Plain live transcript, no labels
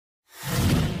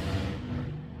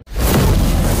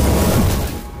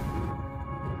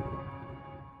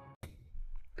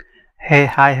Hey,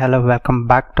 hi, hello, welcome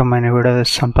back to my new video. This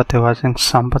is Sampath. You're watching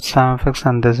Sampath FX,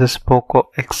 and this is Poco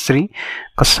X3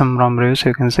 custom ROM reviews.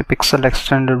 You can see Pixel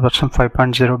extended version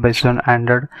 5.0 based on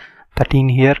Android 13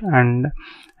 here, and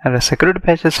the security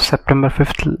patch is September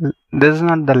 5th. This is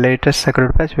not the latest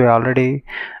security patch. We are already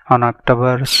on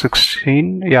October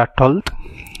 16, 12th.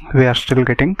 We are still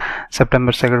getting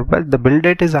September security patch. The build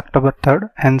date is October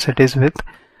 3rd, hence it is with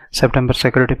September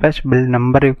security patch. Build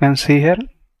number you can see here.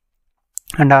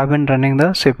 And I've been running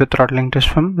the CPU throttling test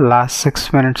from last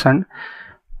 6 minutes and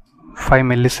 5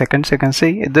 milliseconds. You can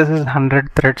see this is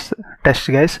 100 threads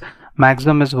test, guys.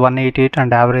 Maximum is 188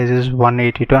 and average is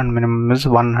 182 and minimum is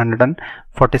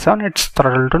 147. It's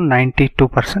throttled to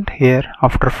 92% here.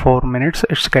 After 4 minutes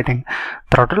it's getting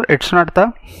throttled. It's not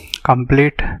the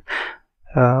complete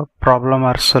problem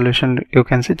or solution. You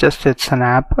can see just it's an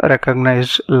app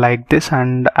recognized like this,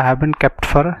 and I have been kept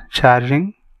for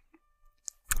charging.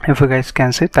 If you guys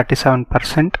can see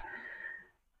 37%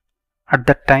 at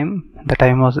that time, the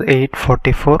time was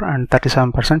 8:44 and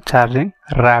 37% charging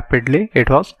rapidly.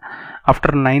 It was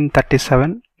after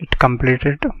 9:37 it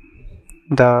completed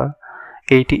the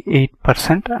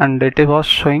 88% and it was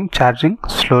showing charging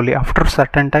slowly. After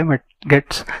certain time it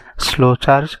gets slow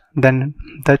charge, then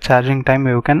the charging time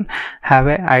you can have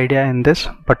an idea in this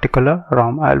particular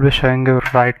ROM. I'll be showing you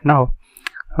right now.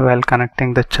 While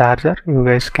connecting the charger, you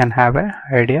guys can have an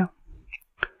idea.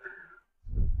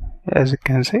 As you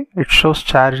can see, it shows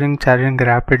charging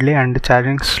rapidly and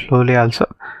charging slowly also.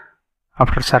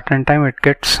 After certain time it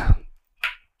gets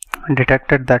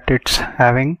detected that it's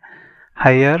having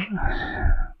higher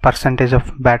percentage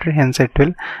of battery, hence it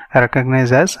will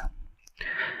recognize as,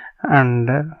 and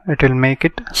it will make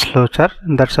it slow charge.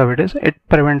 That's how it is. It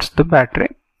prevents the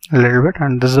battery a little bit.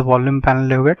 And this is the volume panel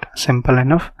you get, simple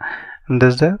enough. And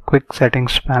this is the quick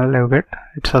settings panel you get.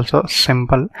 It's also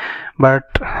simple,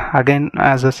 but again,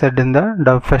 as I said in the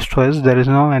DevFest voice, there is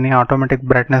no any automatic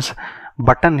brightness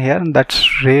button here.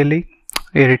 That's really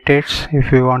irritates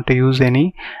if you want to use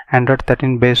any Android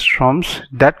 13 based ROMs.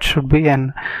 That should be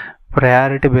an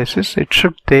priority basis. It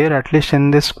should there at least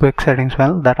in this quick settings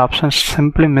panel. That option is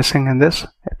simply missing in this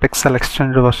Pixel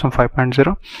extended version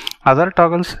 5.0. Other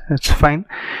toggles it's fine.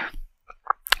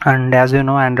 And as you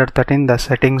know, Android 13, the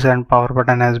settings and power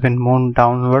button has been moved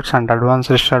downwards, and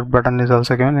advanced restart button is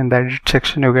also given. In the edit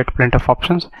section you get plenty of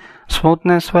options.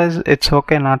 Smoothness wise it's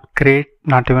okay, not great,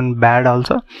 not even bad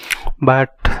also,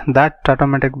 but that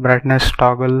automatic brightness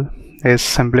toggle is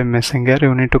simply missing here.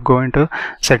 You need to go into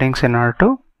settings in order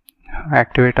to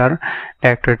activate or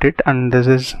deactivate it. And this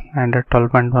is Android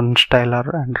 12.1 style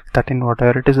or Android 13,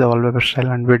 whatever it is, the wallpaper style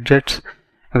and widgets.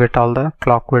 You get all the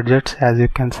clock widgets as you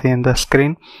can see in the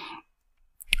screen.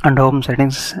 And home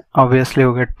settings, obviously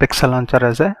you get Pixel launcher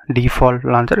as a default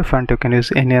launcher. If you want, you can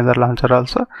use any other launcher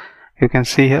also. You can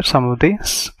see here some of the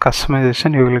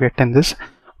customization you will get in this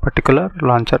particular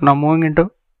launcher. Now moving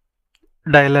into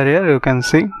dialer here, you can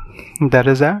see there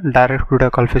is a direct video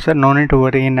call feature. No need to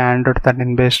worry, in Android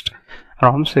 13 based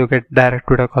ROMs you get direct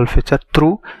video call feature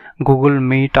through Google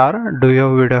Meet or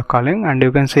Duo video calling. And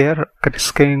you can see here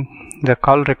the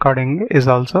call recording is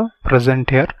also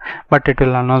present here, but it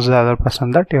will announce the other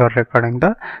person that you are recording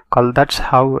the call. That's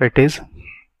how it is.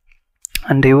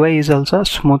 And the UI is also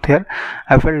smooth here.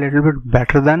 I felt a little bit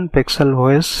better than Pixel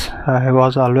OS. I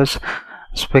was always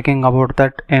speaking about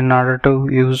that in order to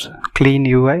use clean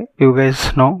UI. You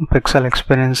guys know Pixel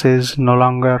experience is no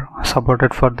longer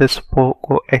supported for this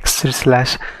Poco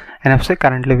X3/NFC.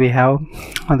 Currently we have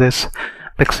this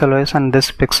Pixel OS and this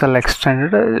Pixel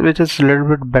extended, which is a little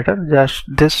bit better. Just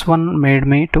this one made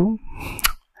me to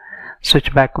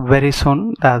switch back very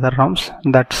soon the other ROMs.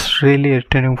 That's really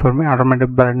irritating for me, automatic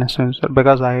brightness sensor,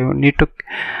 because I need to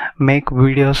make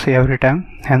videos every time,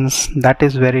 hence that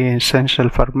is very essential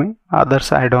for me.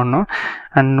 Others I don't know.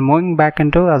 And moving back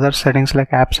into other settings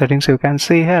like app settings, you can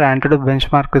see here Android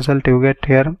benchmark result. You get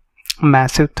here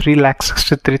massive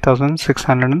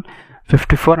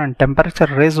 3,63,654, and temperature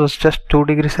raise was just 2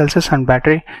 degrees Celsius, and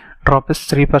battery drop is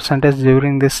 3%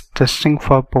 during this testing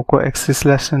for Poco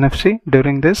X3/NFC.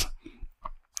 During this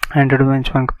Android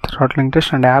benchmark throttling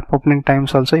test and app opening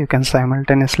times also you can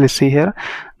simultaneously see here.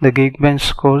 The Geekbench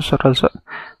scores are also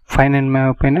fine in my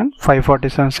opinion.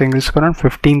 547 single score and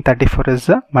 1534 is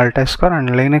the multi score, and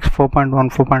Linux 4.1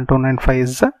 4.295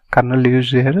 is the kernel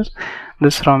used here.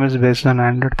 This ROM is based on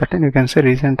Android 13. You can see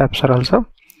recent apps are also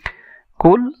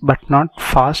cool but not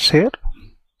fast here.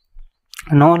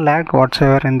 No lag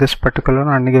whatsoever in this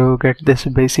particular, and you get this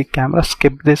basic camera.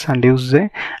 Skip this and use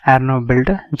the Arno build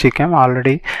Gcam.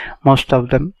 Already most of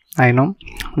them I know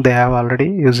they have already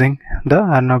using the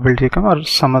unavailable gcam or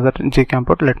some other gcam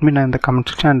port. Let me know in the comment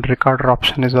section. And recorder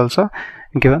option is also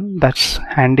given. That's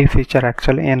handy feature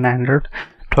actually in Android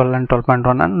 12 and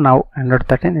 12.1, and now Android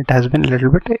 13 it has been a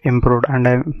little bit improved,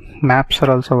 and maps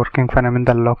are also working fine. I mean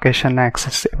the location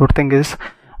access, everything is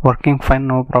working fine,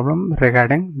 no problem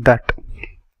regarding that.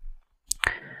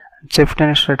 Safety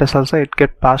and status also it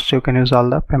get passed. You can use all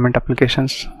the payment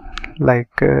applications like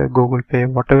Google Pay,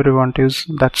 whatever you want to use,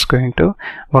 that's going to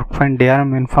work fine.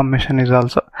 DRM information is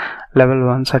also level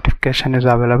 1 certification is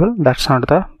available. That's not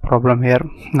the problem here.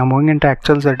 Now moving into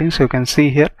actual settings, you can see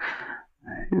here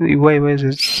UI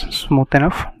is smooth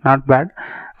enough, not bad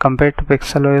compared to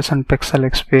Pixel OS and Pixel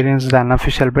Experience, the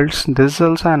unofficial builds. This is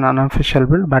also an unofficial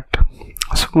build, but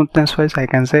smoothness wise I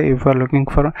can say if you are looking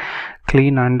for a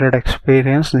clean Android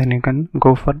experience, then you can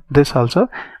go for this also,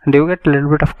 and you get a little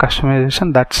bit of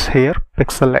customization. That's here.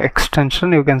 Pixel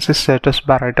extension, you can see status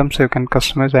bar items you can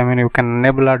customize. I mean you can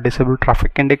enable or disable.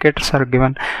 Traffic indicators are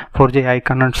given. 4G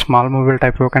icon and small mobile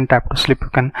type, you can tap to sleep, you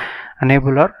can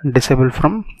enable or disable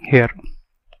from here.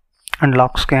 And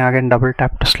lock screen, again double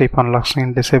tap to sleep on lock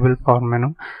screen, disable power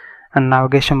menu. And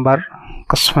navigation bar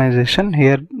customization,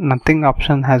 here nothing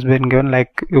option has been given,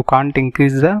 like you can't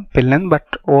increase the pill length, but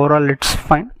overall it's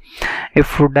fine.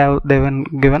 If would have they been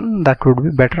given, that would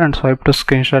be better. And swipe to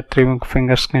screenshot,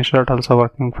 3-finger screenshot also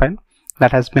working fine.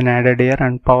 That has been added here.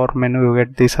 And power menu, you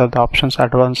get these are the options.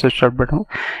 Advanced start button,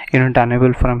 you need to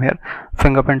enable from here.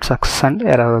 Fingerprint success and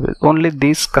error. Only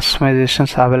these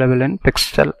customizations available in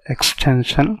Pixel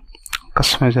extension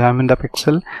customization, I mean the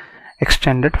Pixel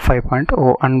extended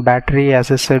 5.0. And battery, as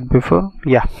I said before,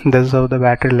 yeah, this is how the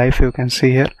battery life you can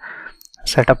see here.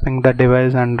 Setting the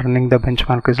device and running the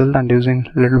benchmark result and using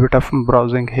a little bit of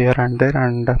browsing here and there,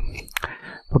 and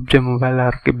PUBG Mobile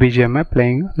or BGMI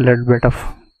playing a little bit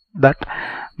of that.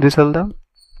 These are the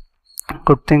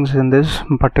good things in this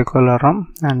particular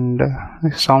ROM. And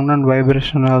sound and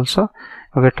vibration also,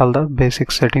 you get all the basic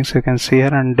settings you can see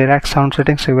here. And direct sound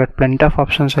settings, you get plenty of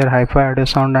options here. Hi-Fi audio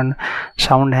sound and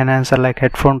sound enhancer like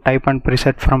headphone type and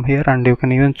preset from here, and you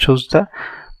can even choose the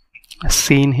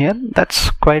scene here. That's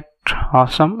quite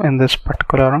awesome. In this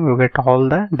particular ROM you get all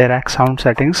the direct sound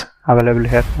settings available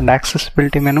here. And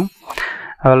accessibility menu,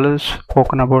 I always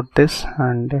spoken about this,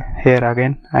 and here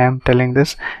again I am telling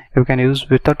this, you can use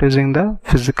without using the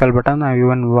physical button, or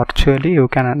even virtually you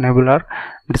can enable or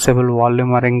disable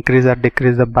volume or increase or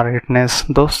decrease the brightness.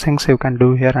 Those things you can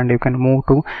do here, and you can move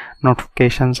to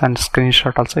notifications and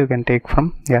screenshot also you can take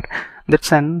from here.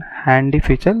 That's an handy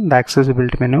feature, the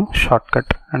accessibility menu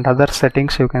shortcut. And other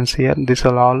settings you can see here, these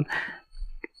are all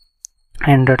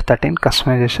Android 13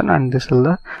 customization, and this is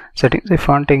the settings. If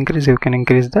you want to increase, you can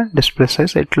increase the display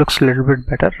size. It looks a little bit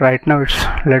better. Right now it's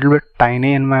a little bit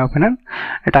tiny in my opinion.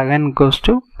 It again goes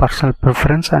to personal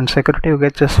preference. And security, you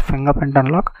get just fingerprint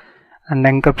unlock. And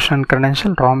encryption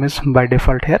credential, ROM is by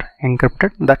default here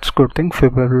encrypted. That's good thing, few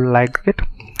people like it.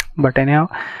 But anyhow,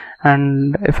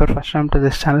 and if you're first time to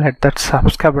this channel, hit that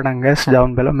subscribe button guys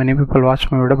down below. Many people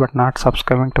watch my video but not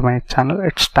subscribing to my channel.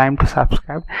 It's time to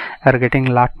subscribe. You're getting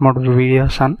a lot more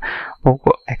videos on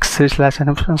Poco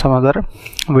X3/NFC and some other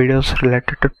videos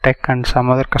related to tech, and some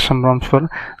other custom ROMs for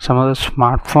some other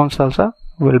smartphones also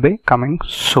will be coming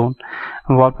soon.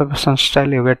 Wallpapers and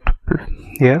style, you get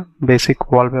here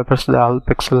basic wallpapers, the all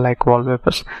pixel like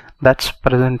wallpapers that's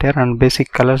present here. And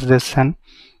basic colors, this and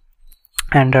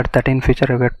Android 13 feature,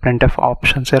 you get plenty of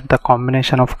options here. The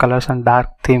combination of colors and dark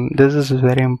theme, this is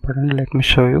very important. Let me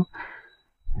show you.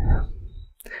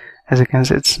 As you can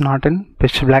see, it's not in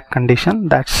pitch black condition.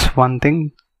 That's one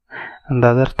thing. And the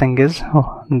other thing is,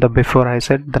 the before I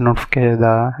said the notification,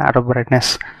 the arrow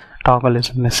brightness toggle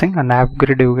is missing. And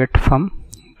upgrade you get from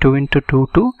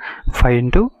 2x2 to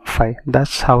 5x5.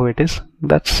 That's how it is.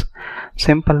 That's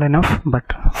simple enough but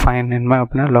fine in my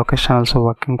opinion. Location also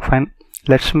working fine.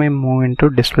 Let's move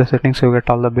into display settings. You get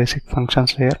all the basic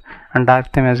functions here. And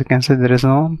dark theme, as you can see, there is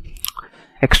no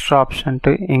extra option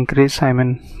to increase, I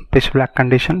mean pitch black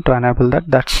condition to enable that.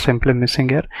 That's simply missing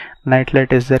here. Night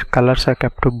light is there. Colors are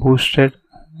kept to boosted,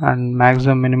 and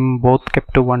maximum minimum both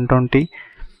kept to 120.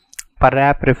 Per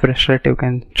app refresh rate you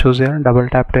can choose here. Double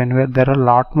tap to anywhere. There are a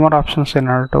lot more options in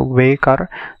order to wake or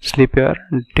sleep your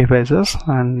devices.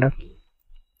 And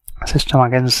system,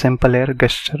 again simple here.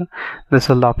 Gesture, this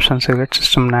are the options you get.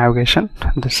 System navigation,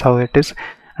 this is how it is.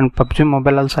 And PUBG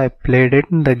Mobile also I played it.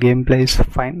 The gameplay is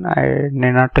fine. I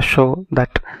need not to show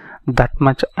that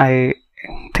much I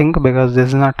think, because this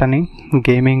is not any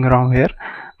gaming ROM here.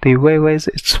 The UI wise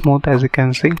it's smooth, as you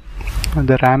can see.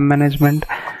 The RAM management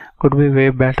could be way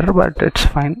better, but it's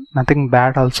fine, nothing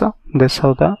bad also. This is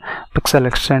how the pixel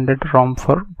extended ROM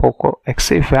for Poco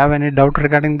X. If you have any doubt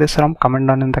regarding this ROM, comment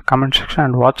down in the comment section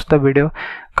and watch the video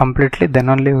completely, then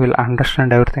only you will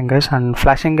understand everything, guys. And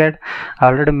flashing guide, I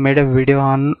already made a video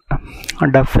on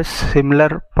DubFish,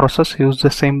 similar process, use the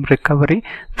same recovery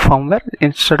firmware.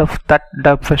 Instead of that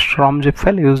DubFish ROM zip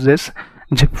file, use this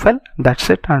zip file, that's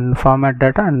it, and format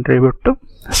data and reboot to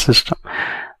system.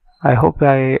 I hope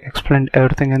I explained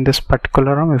everything in this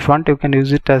particular ROM. If you want, you can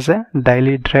use it as a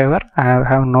daily driver. I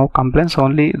have no complaints.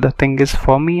 Only the thing is,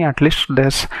 for me at least,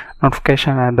 there's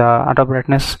notification and the auto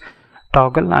brightness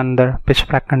toggle and the pitch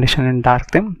black condition in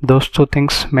dark theme. Those two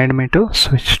things made me to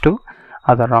switch to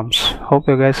other ROMs. Hope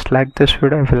you guys like this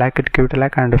video. If you like it, give it a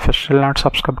like, and if you're still not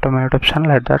subscribed to my YouTube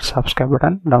channel, hit that subscribe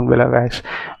button down below, guys.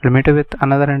 We'll meet you with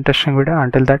another interesting video.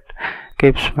 Until that,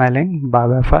 keep smiling. Bye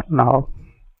bye for now.